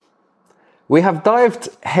We have dived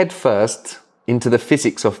headfirst into the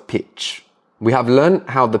physics of pitch. We have learned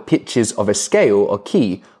how the pitches of a scale or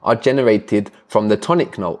key are generated from the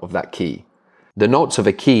tonic note of that key. The notes of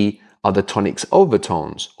a key are the tonic's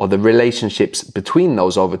overtones, or the relationships between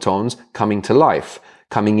those overtones coming to life,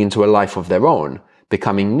 coming into a life of their own,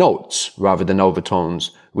 becoming notes rather than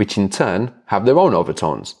overtones, which in turn have their own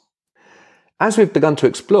overtones. As we've begun to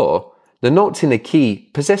explore, the notes in a key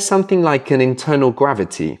possess something like an internal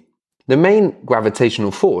gravity. The main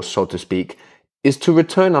gravitational force, so to speak, is to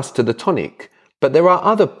return us to the tonic, but there are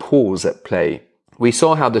other pulls at play. We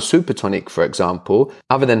saw how the supertonic, for example,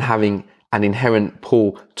 other than having an inherent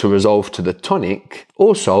pull to resolve to the tonic,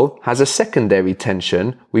 also has a secondary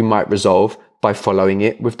tension we might resolve by following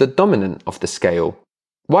it with the dominant of the scale.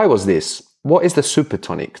 Why was this? What is the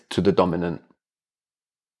supertonic to the dominant?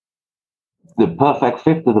 The perfect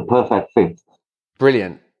fifth to the perfect fifth.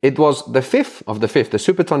 Brilliant. It was the fifth of the fifth. The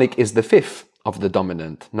supertonic is the fifth of the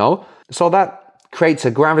dominant, no? So that creates a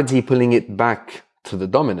gravity pulling it back to the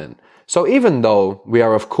dominant. So even though we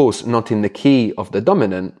are of course not in the key of the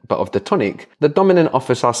dominant, but of the tonic, the dominant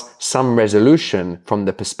offers us some resolution from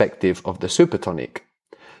the perspective of the supertonic.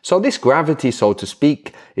 So this gravity, so to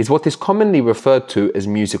speak, is what is commonly referred to as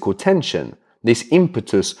musical tension, this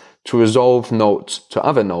impetus to resolve notes to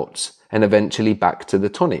other notes and eventually back to the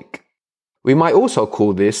tonic. We might also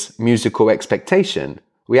call this musical expectation.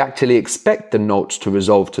 We actually expect the notes to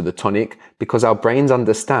resolve to the tonic because our brains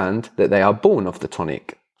understand that they are born of the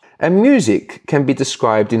tonic. And music can be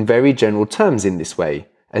described in very general terms in this way,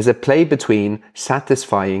 as a play between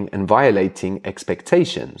satisfying and violating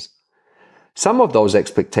expectations. Some of those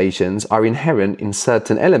expectations are inherent in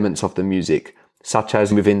certain elements of the music, such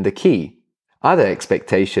as within the key. Other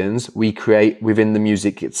expectations we create within the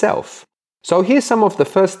music itself. So here's some of the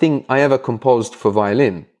first thing I ever composed for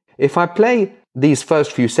violin. If I play these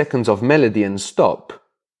first few seconds of melody and stop,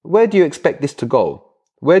 where do you expect this to go?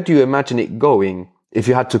 Where do you imagine it going if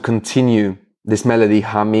you had to continue this melody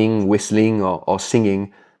humming, whistling, or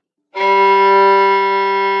singing?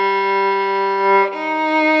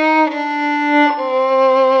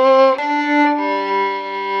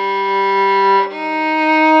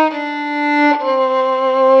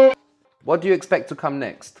 What do you expect to come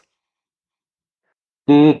next?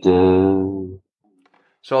 Do-do.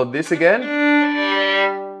 So this again?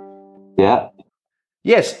 Yeah.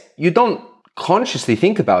 Yes, you don't consciously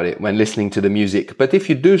think about it when listening to the music, but if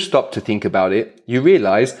you do stop to think about it, you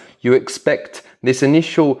realize you expect this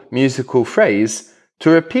initial musical phrase to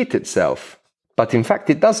repeat itself, but in fact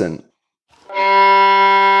it doesn't.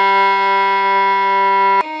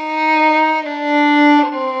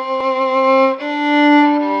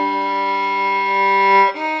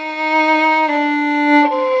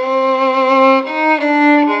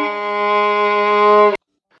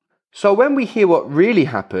 So when we hear what really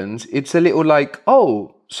happens, it's a little like,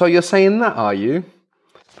 oh, so you're saying that, are you?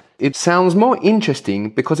 It sounds more interesting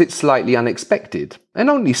because it's slightly unexpected, and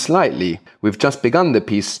only slightly. We've just begun the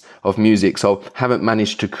piece of music, so haven't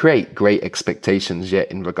managed to create great expectations yet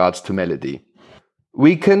in regards to melody.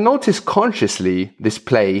 We can notice consciously this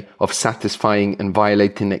play of satisfying and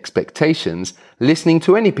violating expectations listening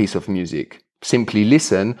to any piece of music. Simply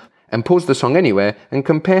listen and pause the song anywhere and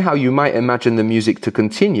compare how you might imagine the music to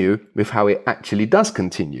continue with how it actually does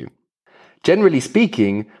continue. Generally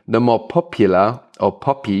speaking, the more popular or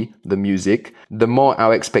poppy the music, the more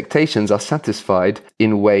our expectations are satisfied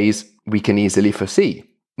in ways we can easily foresee.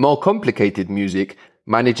 More complicated music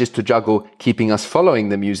manages to juggle keeping us following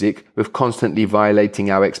the music with constantly violating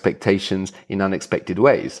our expectations in unexpected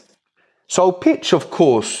ways. So pitch, of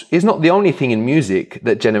course, is not the only thing in music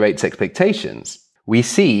that generates expectations. We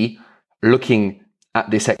see, looking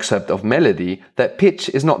at this excerpt of melody, that pitch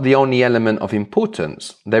is not the only element of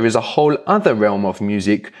importance. There is a whole other realm of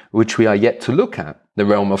music which we are yet to look at, the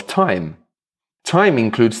realm of time. Time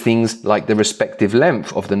includes things like the respective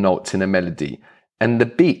length of the notes in a melody and the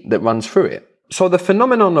beat that runs through it. So the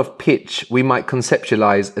phenomenon of pitch we might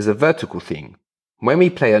conceptualize as a vertical thing. When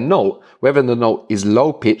we play a note, whether the note is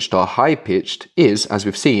low-pitched or high-pitched is, as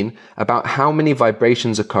we've seen, about how many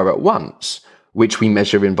vibrations occur at once, which we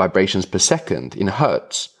measure in vibrations per second, in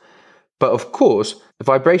hertz. But of course,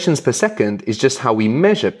 vibrations per second is just how we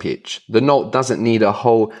measure pitch. The note doesn't need a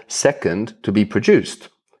whole second to be produced,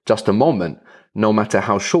 just a moment, no matter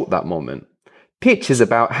how short that moment. Pitch is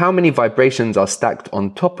about how many vibrations are stacked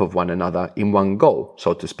on top of one another in one go,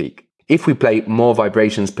 so to speak. If we play more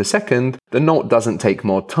vibrations per second, the note doesn't take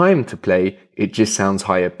more time to play, it just sounds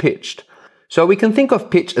higher pitched. So we can think of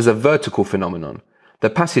pitch as a vertical phenomenon. The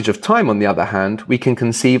passage of time, on the other hand, we can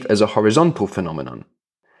conceive as a horizontal phenomenon.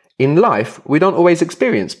 In life, we don't always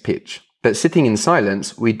experience pitch. But sitting in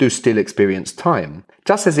silence, we do still experience time.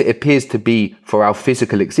 Just as it appears to be for our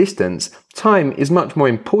physical existence, time is much more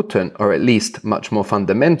important, or at least much more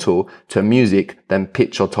fundamental, to music than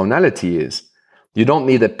pitch or tonality is. You don't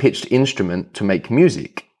need a pitched instrument to make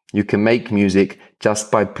music. You can make music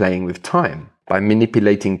just by playing with time, by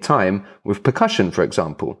manipulating time with percussion, for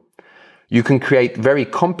example. You can create very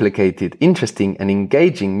complicated, interesting, and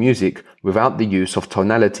engaging music without the use of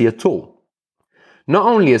tonality at all. Not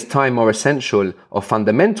only is time more essential or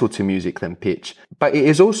fundamental to music than pitch, but it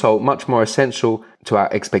is also much more essential to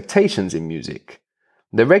our expectations in music.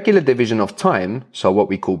 The regular division of time, so what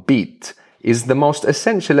we call beat, is the most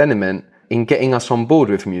essential element in getting us on board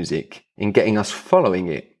with music, in getting us following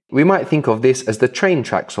it. We might think of this as the train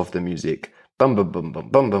tracks of the music, bum bum bum bum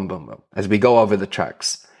bum bum bum bum, as we go over the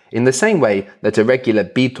tracks. In the same way that a regular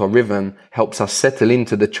beat or rhythm helps us settle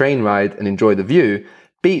into the train ride and enjoy the view,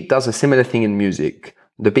 beat does a similar thing in music.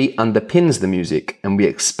 The beat underpins the music, and we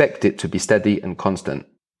expect it to be steady and constant.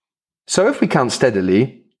 So if we count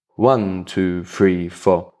steadily, 1, 2, 3,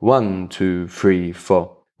 4, 1, 2, 3,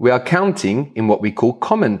 4, we are counting in what we call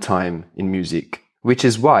common time in music, which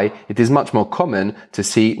is why it is much more common to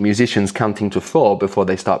see musicians counting to 4 before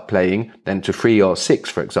they start playing than to 3 or 6,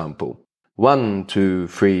 for example. 1, 2,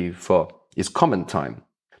 3, 4 is common time.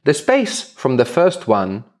 The space from the first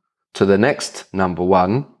one to the next number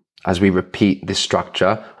 1, as we repeat this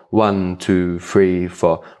structure, 1, 2, 3,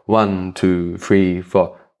 4, 1, 2, 3,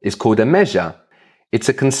 4, is called a measure. It's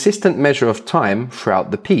a consistent measure of time throughout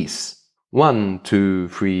the piece. 1, 2,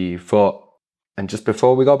 3, 4. And just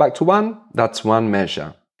before we go back to 1, that's one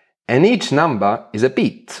measure. And each number is a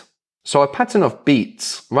beat. So a pattern of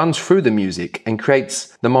beats runs through the music and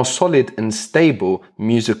creates the most solid and stable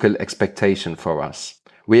musical expectation for us.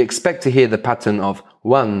 We expect to hear the pattern of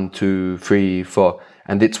 1, 2, 3, 4,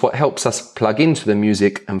 and it's what helps us plug into the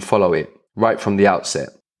music and follow it right from the outset.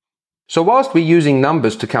 So whilst we're using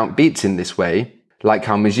numbers to count beats in this way, like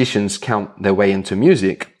how musicians count their way into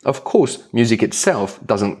music, of course, music itself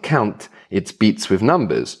doesn't count its beats with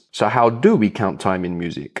numbers. So how do we count time in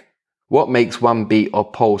music? What makes one beat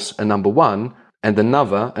or pulse a number 1 and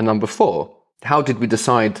another a number 4? How did we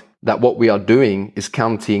decide that what we are doing is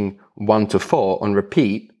counting 1 to 4 on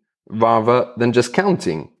repeat rather than just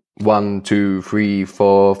counting 1, 2, 3,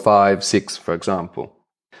 4, 5, 6, for example?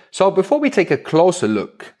 So before we take a closer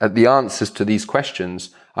look at the answers to these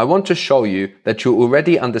questions, I want to show you that you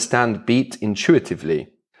already understand beat intuitively.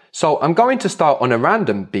 So I'm going to start on a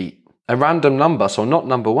random beat, a random number, so not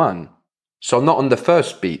number 1. So not on the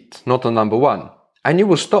first beat, not on number 1. And you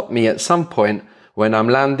will stop me at some point when I'm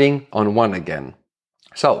landing on 1 again.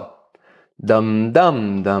 So, dum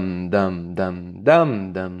dum dum dum dum dum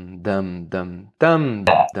dum dum dum dum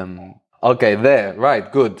dum. Okay, there,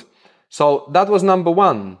 right, good. So that was number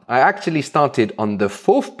 1. I actually started on the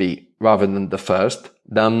 4th beat rather than the first.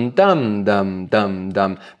 Dum dum dum dum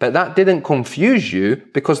dum. But that didn't confuse you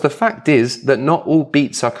because the fact is that not all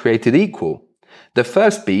beats are created equal. The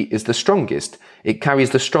first beat is the strongest. It carries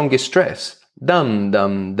the strongest stress. Dum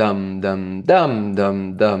dum dum dum dum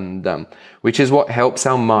dum dum dum, which is what helps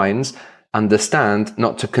our minds understand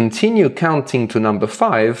not to continue counting to number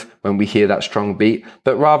 5 when we hear that strong beat,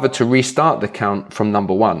 but rather to restart the count from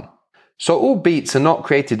number 1. So all beats are not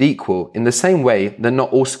created equal in the same way that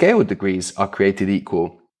not all scale degrees are created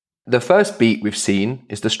equal. The first beat we've seen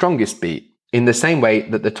is the strongest beat, in the same way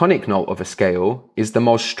that the tonic note of a scale is the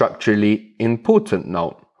most structurally important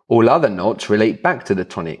note. All other notes relate back to the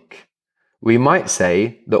tonic. We might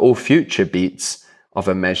say that all future beats of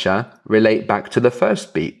a measure relate back to the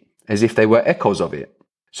first beat, as if they were echoes of it.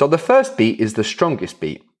 So the first beat is the strongest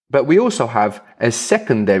beat, but we also have a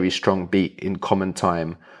secondary strong beat in common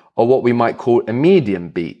time, or what we might call a medium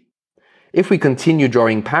beat. If we continue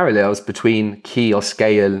drawing parallels between key or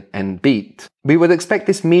scale and beat, we would expect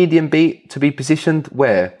this medium beat to be positioned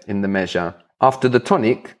where in the measure? After the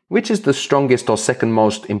tonic, which is the strongest or second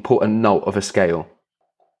most important note of a scale?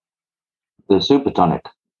 The supertonic.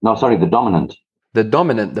 No, sorry, the dominant. The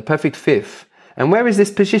dominant, the perfect fifth. And where is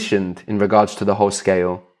this positioned in regards to the whole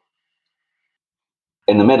scale?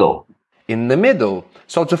 In the middle. In the middle.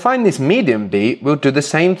 So to find this medium beat, we'll do the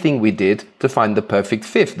same thing we did to find the perfect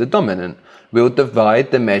fifth, the dominant. We'll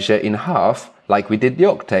divide the measure in half, like we did the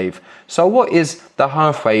octave. So what is the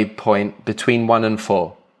halfway point between 1 and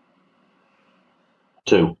 4?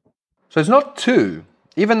 2. So it's not 2.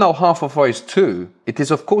 Even though half of 4 is 2, it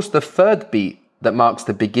is of course the third beat that marks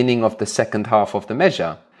the beginning of the second half of the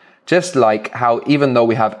measure. Just like how even though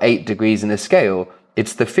we have 8 degrees in a scale,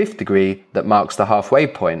 it's the 5th degree that marks the halfway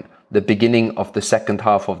point, the beginning of the second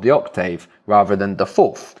half of the octave, rather than the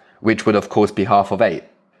 4th, which would of course be half of 8.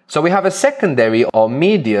 So we have a secondary or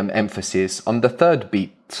medium emphasis on the third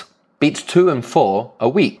beat. Beats 2 and 4 are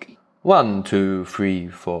weak. 1, 2, 3,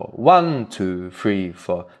 4. 1, 2, 3,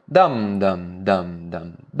 4. Dum, dum, dum,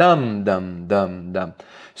 dum, dum, dum, dum, dum.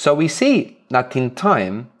 So we see that in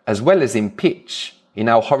time, as well as in pitch, in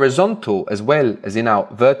our horizontal as well as in our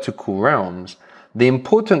vertical realms, the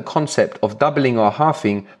important concept of doubling or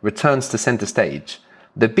halving returns to center stage.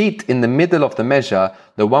 The beat in the middle of the measure,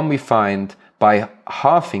 the one we find by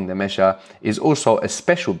halving the measure, is also a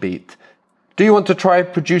special beat. Do you want to try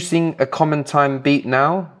producing a common time beat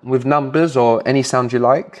now with numbers or any sound you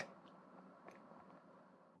like?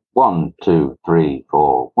 1, 2, 3,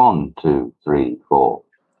 4. 1, 2, 3, 4.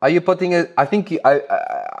 Are you putting a? I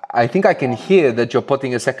think I can hear that you're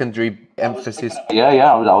putting a secondary emphasis. Yeah.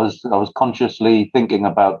 I was consciously thinking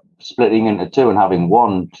about splitting into 2 and having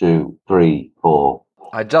 1, 2, 3, 4.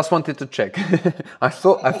 I just wanted to check. I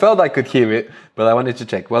felt I could hear it, but I wanted to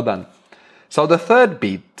check. Well done. So the third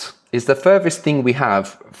beat is the furthest thing we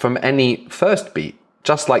have from any first beat,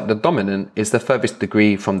 just like the dominant is the furthest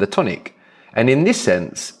degree from the tonic. And in this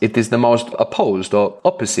sense, it is the most opposed or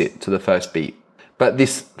opposite to the first beat. But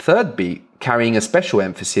this third beat, carrying a special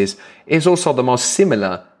emphasis, is also the most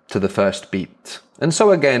similar to the first beat. And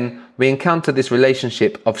so again, we encounter this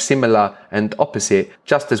relationship of similar and opposite,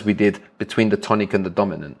 just as we did between the tonic and the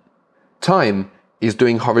dominant. Time is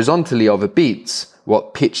doing horizontally over beats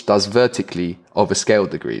what pitch does vertically over scale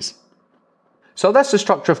degrees. So that's the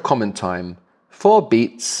structure of common time. 4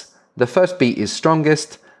 beats, the first beat is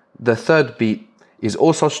strongest, the third beat is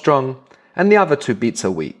also strong, and the other 2 beats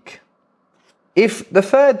are weak. If the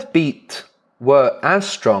third beat were as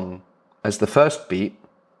strong as the first beat,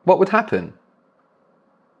 what would happen?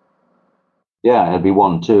 Yeah, it'd be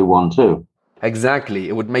 1, 2, 1, 2. Exactly,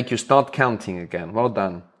 it would make you start counting again. Well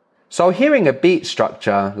done. So hearing a beat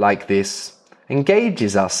structure like this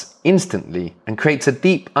engages us instantly and creates a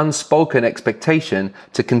deep unspoken expectation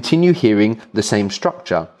to continue hearing the same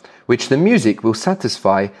structure, which the music will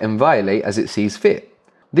satisfy and violate as it sees fit.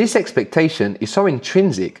 This expectation is so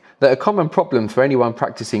intrinsic that a common problem for anyone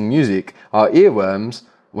practicing music are earworms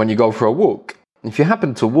when you go for a walk. If you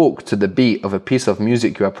happen to walk to the beat of a piece of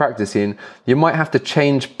music you are practicing, you might have to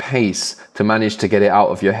change pace to manage to get it out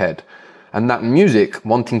of your head. And that music,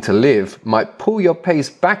 wanting to live, might pull your pace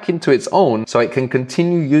back into its own so it can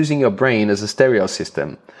continue using your brain as a stereo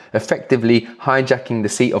system, effectively hijacking the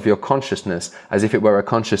seat of your consciousness as if it were a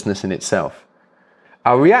consciousness in itself.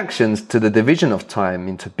 Our reactions to the division of time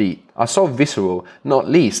into beat are so visceral, not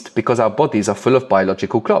least because our bodies are full of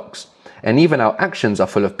biological clocks, and even our actions are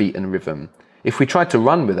full of beat and rhythm. If we try to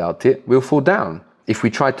run without it, we'll fall down. If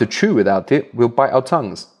we try to chew without it, we'll bite our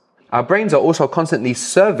tongues. Our brains are also constantly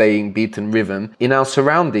surveying beat and rhythm in our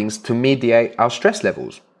surroundings to mediate our stress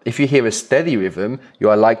levels. If you hear a steady rhythm, you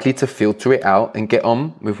are likely to filter it out and get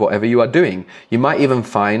on with whatever you are doing. You might even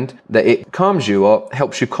find that it calms you or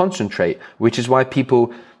helps you concentrate, which is why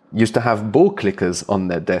people used to have ball clickers on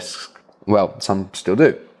their desks. Well, some still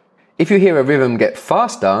do. If you hear a rhythm get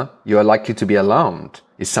faster, you are likely to be alarmed.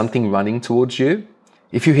 Is something running towards you?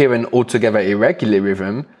 If you hear an altogether irregular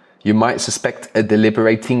rhythm, you might suspect a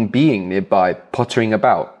deliberating being nearby pottering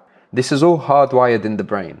about. This is all hardwired in the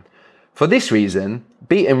brain. For this reason,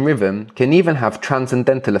 beat and rhythm can even have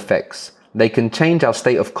transcendental effects. They can change our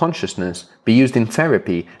state of consciousness, be used in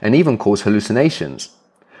therapy, and even cause hallucinations.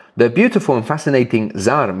 The beautiful and fascinating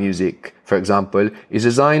Zar music, for example, is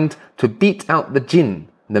designed to beat out the jinn,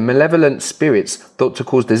 the malevolent spirits thought to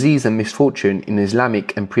cause disease and misfortune in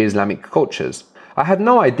Islamic and pre-Islamic cultures. I had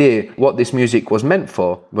no idea what this music was meant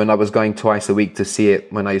for when I was going twice a week to see it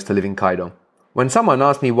when I used to live in Cairo. When someone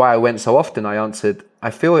asked me why I went so often, I answered, I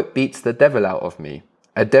feel it beats the devil out of me.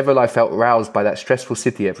 A devil I felt roused by that stressful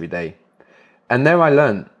city every day. And there I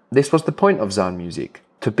learned, this was the point of Zar music,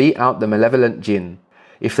 to beat out the malevolent jinn.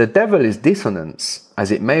 If the devil is dissonance, as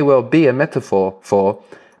it may well be a metaphor for,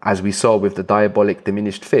 as we saw with the diabolic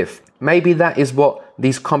diminished fifth, maybe that is what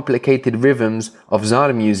these complicated rhythms of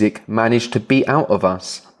Zar music manage to beat out of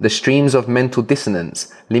us. The streams of mental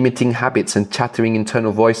dissonance, limiting habits and chattering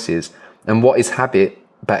internal voices. And what is habit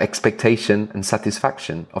but expectation and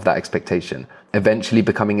satisfaction of that expectation, eventually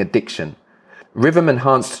becoming addiction?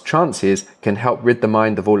 Rhythm-enhanced trances can help rid the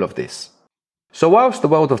mind of all of this. So whilst the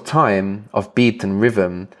world of time, of beat and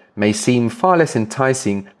rhythm, may seem far less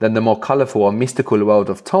enticing than the more colourful or mystical world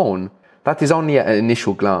of tone, that is only at an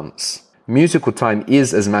initial glance. Musical time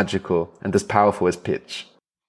is as magical and as powerful as pitch.